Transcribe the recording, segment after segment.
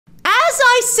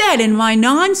I said in my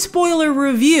non-spoiler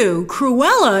review,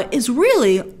 Cruella is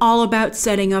really all about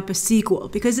setting up a sequel,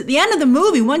 because at the end of the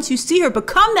movie, once you see her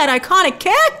become that iconic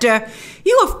character,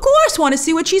 you of course want to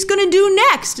see what she's going to do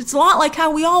next. It's a lot like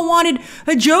how we all wanted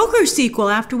a Joker sequel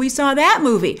after we saw that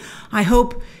movie. I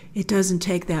hope it doesn't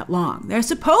take that long. They're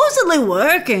supposedly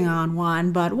working on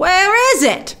one, but where is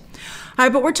it? All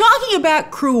right, but we're talking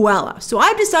about Cruella, so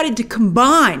I've decided to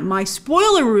combine my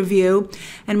spoiler review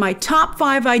and my top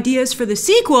 5 ideas for the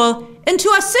sequel into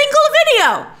a single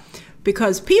video,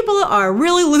 because people are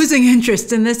really losing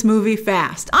interest in this movie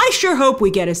fast. I sure hope we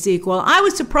get a sequel. I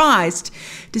was surprised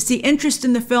to see interest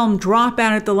in the film drop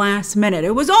out at the last minute.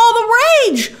 It was all the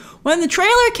rage when the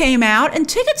trailer came out, and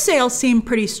ticket sales seemed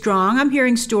pretty strong. I'm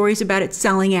hearing stories about it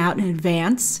selling out in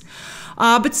advance.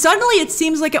 But suddenly it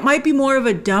seems like it might be more of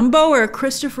a Dumbo or a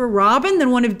Christopher Robin than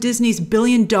one of Disney's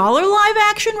billion-dollar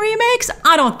live-action remakes.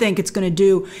 I don't think it's going to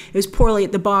do as poorly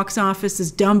at the box office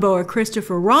as Dumbo or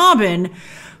Christopher Robin,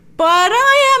 but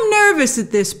I am nervous at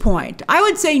this point. I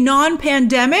would say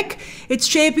non-pandemic, it's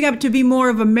shaping up to be more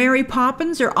of a Mary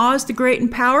Poppins or Oz the Great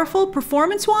and Powerful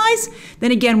performance-wise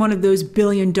than, again, one of those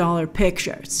billion-dollar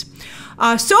pictures.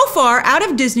 So far, out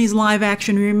of Disney's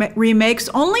live-action remakes,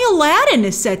 only Aladdin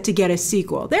is set to get a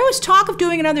sequel. There was talk of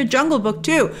doing another Jungle Book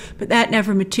too, but that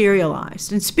never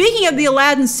materialized. And speaking of the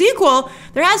Aladdin sequel,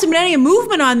 there hasn't been any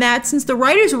movement on that since the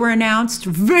writers were announced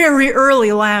very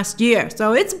early last year.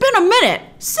 So it's been a minute.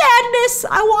 Sadness.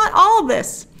 I want all of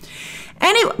this.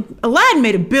 Anyway, Aladdin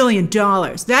made $1 billion.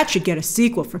 That should get a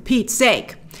sequel, for Pete's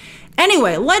sake.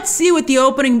 Anyway, let's see what the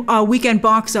opening weekend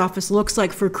box office looks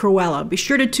like for Cruella. Be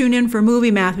sure to tune in for Movie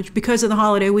Math, which because of the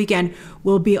holiday weekend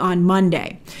will be on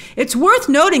Monday. It's worth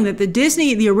noting that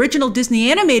the original Disney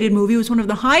animated movie was one of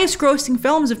the highest grossing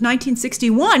films of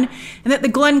 1961, and that the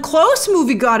Glenn Close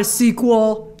movie got a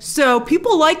sequel. So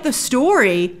people like the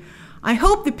story. I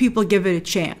hope that people give it a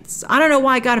chance. I don't know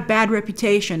why it got a bad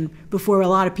reputation before a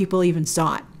lot of people even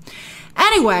saw it.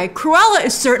 Anyway, Cruella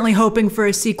is certainly hoping for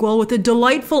a sequel with a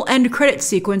delightful end credit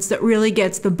sequence that really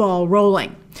gets the ball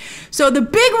rolling. So the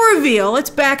big reveal, let's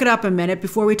back it up a minute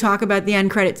before we talk about the end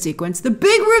credit sequence. The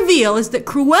big reveal is that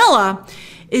Cruella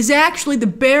is actually the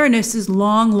Baroness's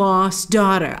long-lost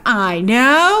daughter. I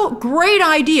know, great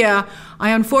idea. I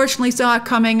unfortunately saw it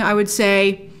coming, I would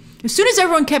say. As soon as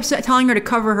everyone kept telling her to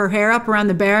cover her hair up around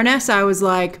the Baroness, I was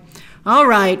like, all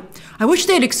right. I wish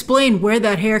they'd explain where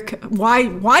that hair, why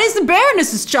does the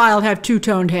Baroness's child have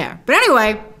two-toned hair? But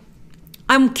anyway,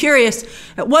 I'm curious,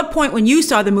 at what point when you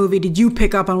saw the movie did you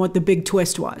pick up on what the big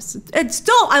twist was? It's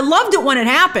still, I loved it when it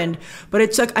happened, but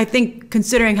it took, I think,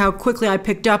 considering how quickly I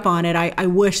picked up on it, I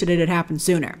wish that it had happened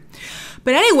sooner.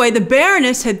 But anyway, the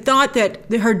Baroness had thought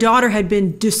that her daughter had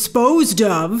been disposed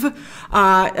of.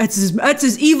 That's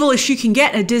as evil as she can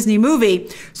get in a Disney movie,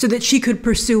 so that she could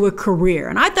pursue a career.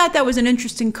 And I thought that was an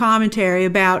interesting commentary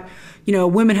about, you know,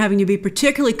 women having to be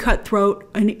particularly cutthroat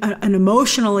and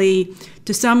emotionally,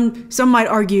 to some might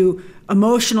argue,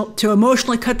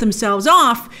 emotionally cut themselves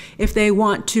off if they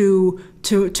want to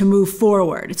move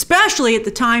forward, especially at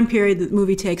the time period that the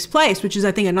movie takes place, which is,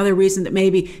 I think, another reason that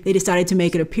maybe they decided to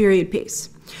make it a period piece.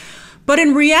 But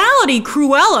in reality,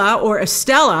 Cruella, or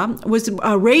Estella, was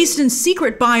raised in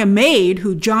secret by a maid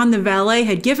who John the valet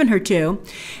had given her to,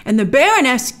 and the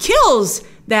Baroness kills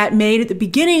that maid at the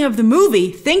beginning of the movie,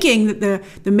 thinking that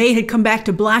the maid had come back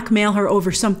to blackmail her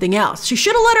over something else. She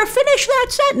should have let her finish that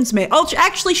sentence, maid. Oh,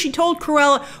 actually, she told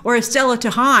Cruella or Estella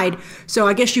to hide, so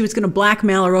I guess she was going to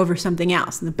blackmail her over something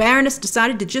else. And the Baroness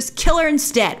decided to just kill her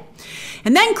instead.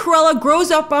 And then Cruella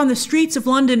grows up on the streets of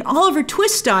London Oliver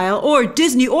Twist style, or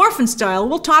Disney orphan style.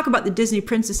 We'll talk about the Disney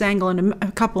princess angle in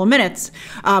a couple of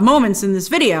moments in this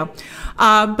video.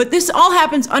 But this all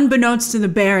happens unbeknownst to the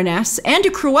Baroness and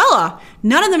to Cruella.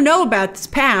 None of them know about this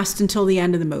past until the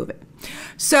end of the movie.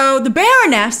 So the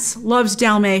Baroness loves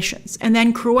Dalmatians, and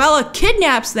then Cruella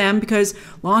kidnaps them because,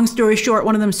 long story short,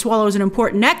 one of them swallows an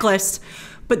important necklace.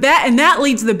 But that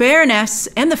leads the Baroness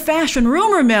and the fashion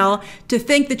rumor mill to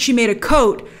think that she made a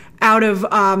coat out of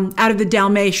the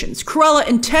Dalmatians. Cruella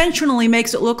intentionally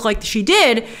makes it look like she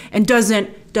did and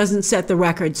doesn't set the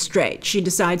record straight. She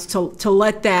decides to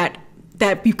let that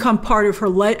become part of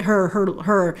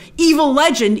her evil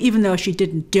legend, even though she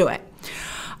didn't do it.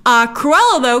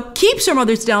 Cruella, though, keeps her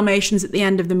mother's Dalmatians at the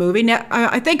end of the movie. Now,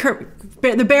 I think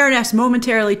the Baroness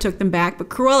momentarily took them back, but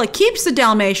Cruella keeps the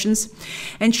Dalmatians,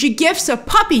 and she gifts a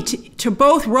puppy to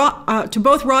both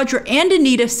Roger and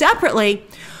Anita separately,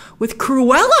 with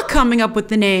Cruella coming up with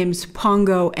the names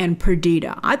Pongo and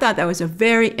Perdita. I thought that was a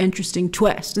very interesting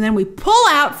twist. And then we pull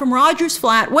out from Roger's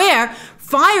flat where,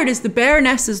 fired as the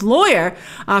Baroness's lawyer,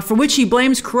 for which he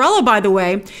blames Cruella, by the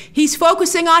way, he's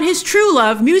focusing on his true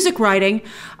love, music writing,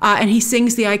 and he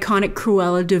sings the iconic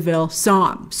Cruella de Vil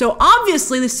song. So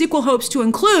obviously the sequel hopes to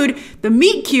include the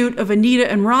meet-cute of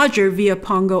Anita and Roger via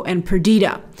Pongo and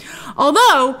Perdita.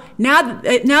 Although, now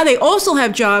they also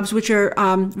have jobs which are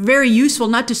very useful,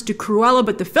 not just to Cruella,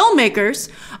 but the filmmakers.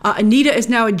 Anita is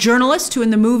now a journalist who in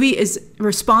the movie is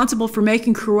responsible for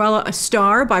making Cruella a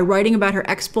star by writing about her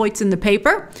exploits in the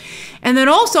paper. And then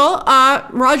also,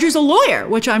 Roger's a lawyer,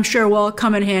 which I'm sure will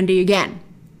come in handy again.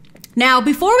 Now,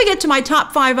 before we get to my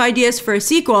top 5 ideas for a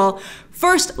sequel,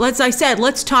 first, as I said,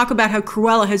 let's talk about how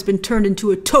Cruella has been turned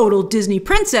into a total Disney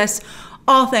princess,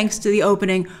 all thanks to the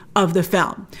opening of the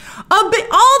film. All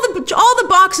the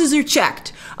boxes are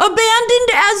checked. Abandoned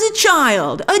as a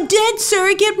child, a dead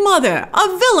surrogate mother,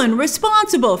 a villain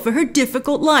responsible for her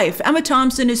difficult life. Emma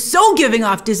Thompson is so giving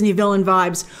off Disney villain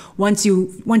vibes once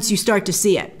you start to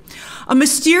see it. A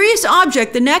mysterious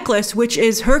object, the necklace, which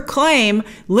is her claim,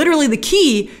 literally the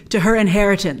key to her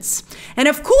inheritance. And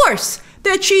of course,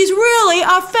 that she's really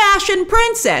a fashion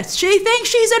princess. She thinks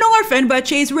she's an orphan, but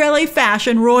she's really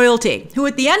fashion royalty, who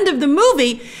at the end of the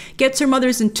movie gets her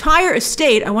mother's entire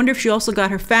estate. I wonder if she also got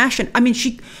her fashion. I mean,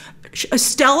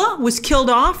 Estella was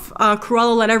killed off.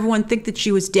 Cruella let everyone think that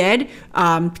she was dead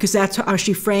because that's how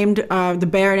she framed the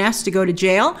Baroness to go to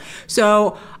jail.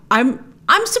 So I'm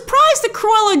surprised that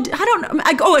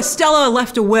Cruella, Estella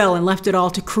left a will and left it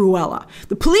all to Cruella.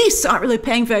 The police aren't really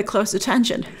paying very close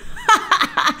attention.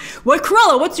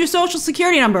 Cruella, what's your social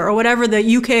security number? Or whatever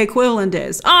the UK equivalent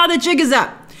is. The jig is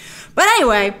up. But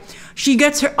anyway, she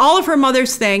gets all of her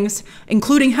mother's things,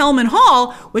 including Hellman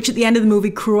Hall, which at the end of the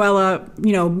movie, Cruella,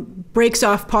 breaks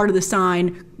off part of the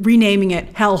sign, renaming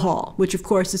it Hell Hall, which of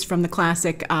course is from the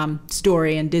classic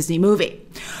story and Disney movie.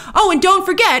 Oh, and don't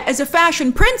forget, as a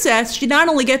fashion princess, she not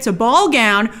only gets a ball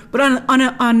gown, but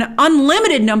an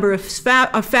unlimited number of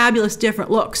fabulous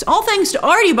different looks. All thanks to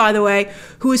Artie, by the way,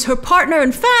 who is her partner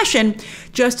in fashion,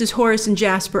 just as Horace and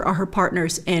Jasper are her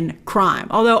partners in crime.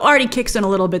 Although Artie kicks in a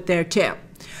little bit there too.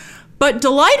 But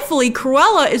delightfully,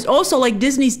 Cruella is also like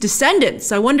Disney's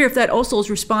Descendants. I wonder if that also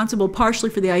is responsible partially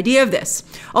for the idea of this.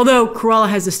 Although Cruella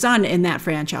has a son in that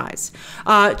franchise.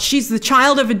 She's the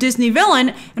child of a Disney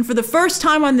villain, and for the first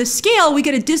time on this scale, we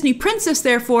get a Disney princess,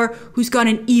 therefore, who's got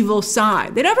an evil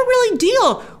side. They never really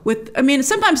deal with,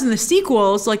 sometimes in the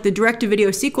sequels, like the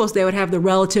direct-to-video sequels, they would have the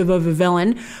relative of a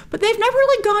villain, but they've never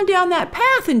really gone down that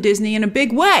path in Disney in a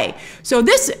big way. So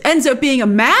this ends up being a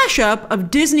mashup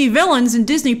of Disney villains and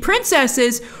Disney princesses,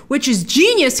 which is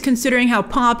genius considering how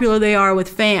popular they are with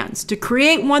fans. To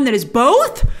create one that is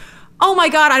both? Oh my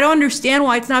God, I don't understand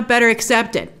why it's not better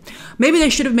accepted. Maybe they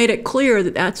should have made it clear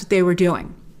that that's what they were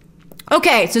doing.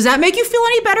 Okay, so does that make you feel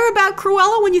any better about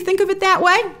Cruella when you think of it that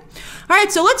way? All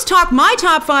right, so let's talk my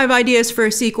top 5 ideas for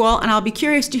a sequel, and I'll be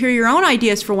curious to hear your own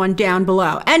ideas for one down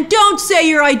below. And don't say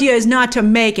your idea is not to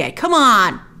make it. Come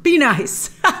on, be nice.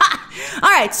 All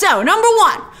right, so number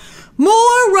 1.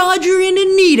 More Roger and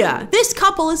Anita. This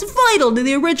couple is vital to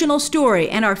the original story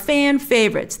and our fan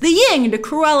favorites. The yin to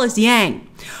Cruella's yang.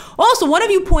 Also, one of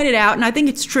you pointed out, and I think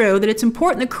it's true, that it's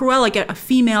important that Cruella get a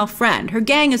female friend. Her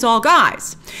gang is all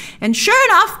guys. And sure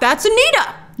enough, that's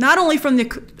Anita. Not only from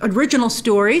the original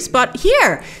stories, but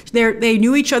here. They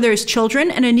knew each other as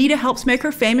children, and Anita helps make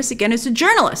her famous again as a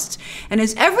journalist. And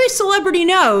as every celebrity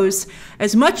knows,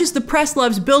 as much as the press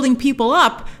loves building people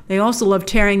up, they also love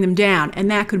tearing them down, and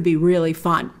that could be really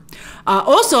fun.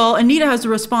 Also, Anita has a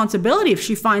responsibility if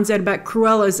she finds out about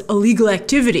Cruella's illegal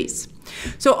activities.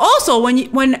 So also,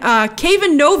 when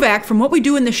Kevin Novak from What We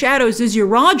Do in the Shadows is your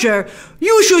Roger,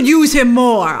 you should use him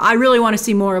more. I really want to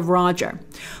see more of Roger.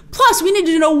 Plus, we need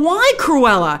to know why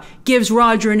Cruella gives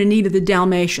Roger and Anita the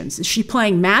Dalmatians. Is she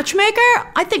playing matchmaker?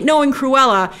 I think knowing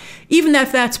Cruella, even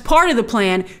if that's part of the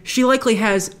plan, she likely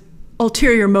has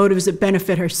ulterior motives that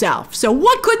benefit herself. So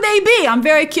what could they be? I'm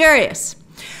very curious.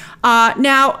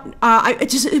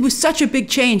 It was such a big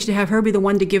change to have her be the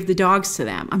one to give the dogs to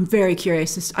them. I'm very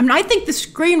curious. I think the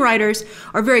screenwriters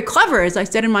are very clever, as I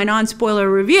said in my non-spoiler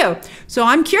review. So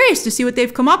I'm curious to see what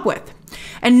they've come up with.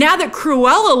 And now that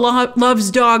Cruella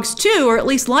loves dogs too, or at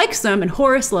least likes them, and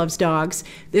Horace loves dogs,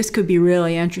 this could be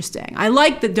really interesting. I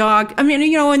like the dog. In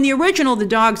the original, the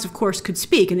dogs, of course, could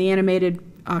speak in the animated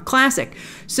classic.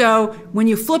 So when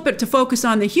you flip it to focus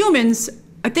on the humans,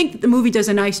 I think that the movie does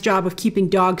a nice job of keeping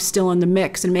dogs still in the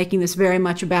mix and making this very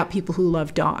much about people who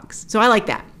love dogs. So I like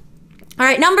that. All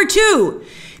right, number 2,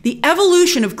 the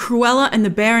evolution of Cruella and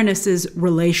the Baroness's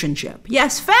relationship.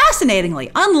 Yes, fascinatingly,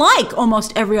 unlike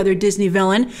almost every other Disney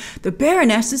villain, the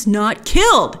Baroness is not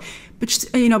killed,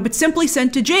 but simply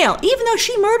sent to jail, even though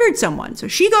she murdered someone. So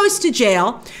she goes to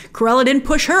jail. Cruella didn't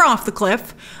push her off the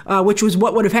cliff, which was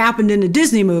what would have happened in a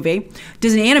Disney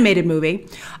animated movie.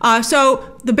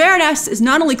 So the Baroness is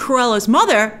not only Cruella's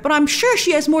mother, but I'm sure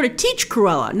she has more to teach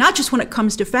Cruella, not just when it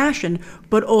comes to fashion,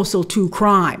 but also to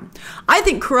crime. I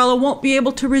think Cruella won't be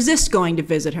able to resist going to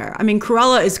visit her. I mean,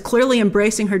 Cruella is clearly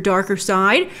embracing her darker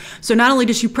side. So not only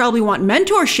does she probably want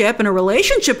mentorship and a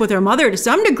relationship with her mother to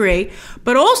some degree,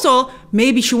 but also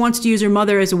maybe she wants to use her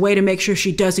mother as a way to make sure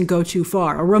she doesn't go too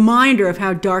far. A reminder of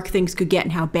how dark things could get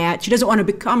and how bad. She doesn't want to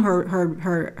become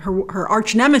her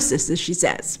arch nemesis, as she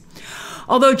says.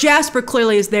 Although Jasper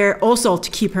clearly is there also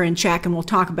to keep her in check, and we'll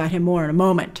talk about him more in a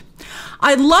moment.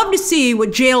 I'd love to see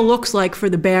what jail looks like for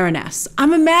the Baroness.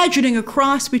 I'm imagining a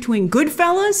cross between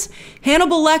Goodfellas,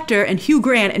 Hannibal Lecter, and Hugh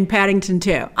Grant in Paddington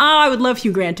 2. Oh, I would love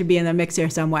Hugh Grant to be in the mix here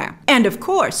somewhere. And of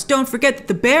course, don't forget that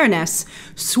the Baroness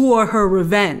swore her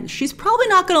revenge. She's probably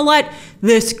not going to let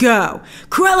this go.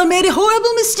 Cruella made a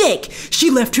horrible mistake.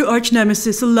 She left her arch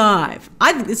nemesis alive.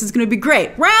 I think this is going to be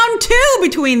great. Round 2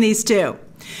 between these two.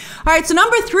 All right, so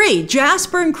number 3,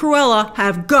 Jasper and Cruella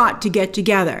have got to get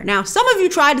together. Now, some of you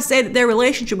tried to say that their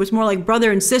relationship was more like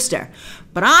brother and sister,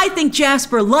 but I think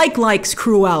Jasper likes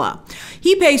Cruella.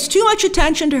 He pays too much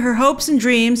attention to her hopes and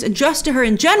dreams, and just to her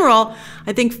in general,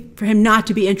 I think for him not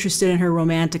to be interested in her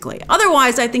romantically.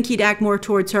 Otherwise, I think he'd act more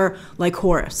towards her like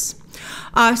Horace.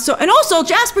 And also,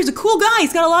 Jasper's a cool guy.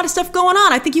 He's got a lot of stuff going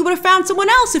on. I think he would have found someone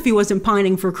else if he wasn't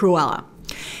pining for Cruella.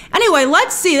 Anyway,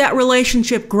 let's see that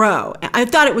relationship grow. I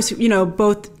thought it was,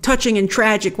 both touching and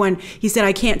tragic when he said,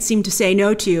 "I can't seem to say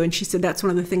no to you." And she said, "That's one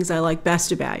of the things I like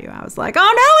best about you." I was like, oh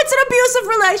no, it's an abusive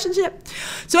relationship.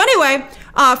 So anyway,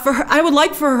 I would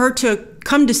like for her to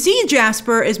come to see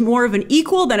Jasper as more of an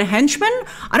equal than a henchman.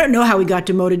 I don't know how he got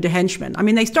demoted to henchman. I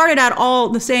mean, they started out all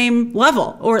the same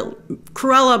level, or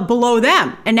Cruella below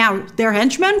them, and now they're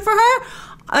henchmen for her?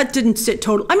 That didn't sit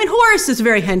total. I mean, Horace is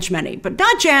very henchman-y, but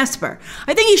not Jasper.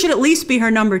 I think he should at least be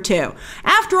her number 2.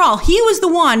 After all, he was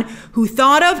the one who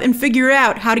thought of and figured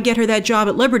out how to get her that job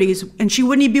at Liberty's, and she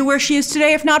wouldn't be where she is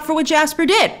today if not for what Jasper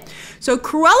did. So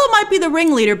Cruella might be the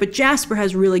ringleader, but Jasper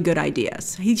has really good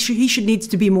ideas. He needs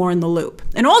to be more in the loop.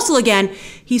 And also, again,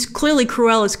 he's clearly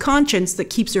Cruella's conscience that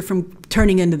keeps her from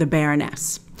turning into the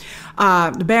Baroness.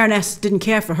 The Baroness didn't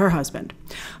care for her husband.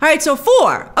 All right, so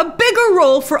 4, a bigger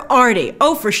role for Artie.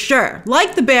 Oh, for sure.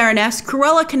 Like the Baroness,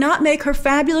 Cruella cannot make her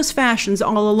fabulous fashions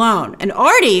all alone. And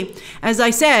Artie, as I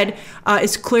said,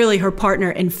 is clearly her partner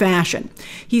in fashion.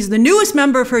 He's the newest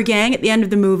member of her gang at the end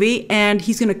of the movie, and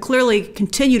he's going to clearly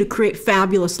continue to create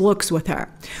fabulous looks with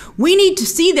her. We need to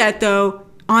see that, though,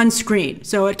 on screen.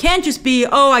 So it can't just be,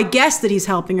 oh, I guess that he's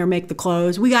helping her make the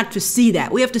clothes. We got to see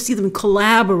that. We have to see them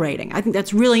collaborating. I think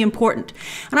that's really important.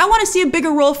 And I want to see a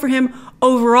bigger role for him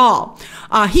overall.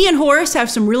 He and Horace have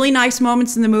some really nice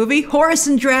moments in the movie. Horace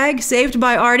in drag, saved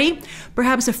by Artie.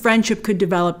 Perhaps a friendship could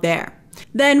develop there.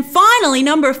 Then finally,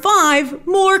 number 5,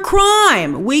 more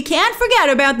crime. We can't forget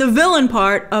about the villain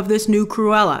part of this new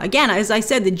Cruella. Again, as I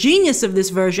said, the genius of this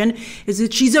version is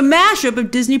that she's a mashup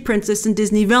of Disney princess and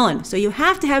Disney villain. So you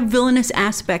have to have villainous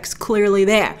aspects clearly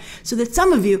there so that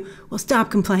some of you will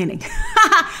stop complaining.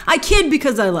 I kid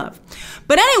because I love.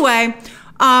 But anyway,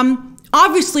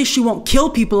 obviously, she won't kill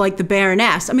people like the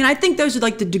Baroness. I mean, I think those are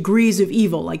like the degrees of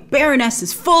evil. Like, Baroness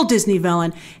is full Disney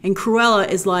villain, and Cruella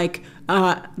is like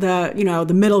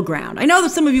the middle ground. I know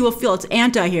that some of you will feel it's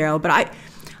anti-hero, but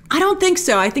I don't think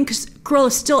so. I think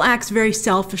Cruella still acts very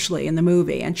selfishly in the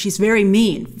movie, and she's very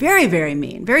mean, very, very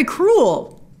mean, very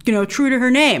cruel, true to her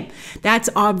name. That's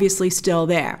obviously still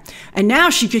there. And now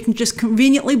she can just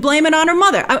conveniently blame it on her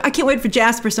mother. I can't wait for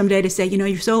Jasper someday to say,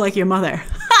 you're so like your mother.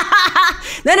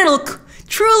 Then it'll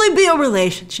truly be a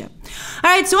relationship. All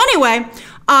right, so anyway,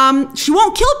 she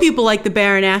won't kill people like the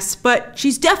Baroness, but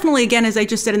she's definitely, again, as I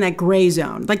just said, in that gray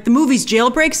zone. Like the movie's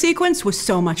jailbreak sequence was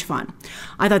so much fun.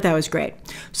 I thought that was great.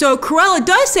 So Cruella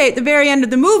does say at the very end of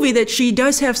the movie that she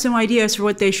does have some ideas for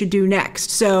what they should do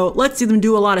next. So let's see them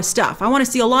do a lot of stuff. I want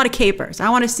to see a lot of capers. I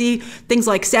want to see things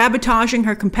like sabotaging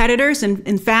her competitors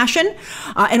in fashion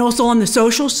and also on the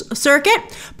social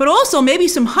circuit, but also maybe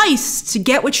some heists to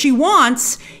get what she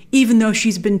wants, even though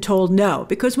she's been told no.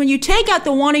 Because when you take out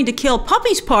the wanting to kill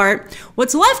puppies part,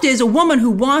 what's left is a woman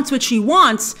who wants what she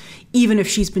wants, even if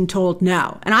she's been told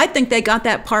no. And I think they got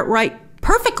that part right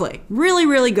perfectly. Really,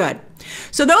 really good.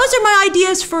 So those are my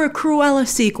ideas for a Cruella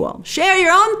sequel. Share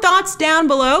your own thoughts down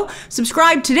below.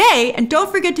 Subscribe today, and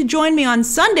don't forget to join me on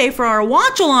Sunday for our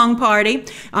watch-along party.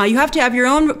 You have to have your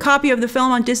own copy of the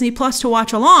film on Disney Plus to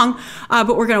watch along,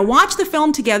 but we're going to watch the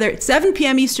film together at 7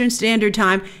 p.m. Eastern Standard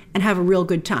Time, and have a real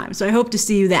good time. So I hope to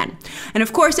see you then. And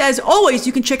of course, as always,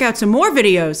 you can check out some more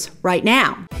videos right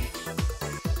now.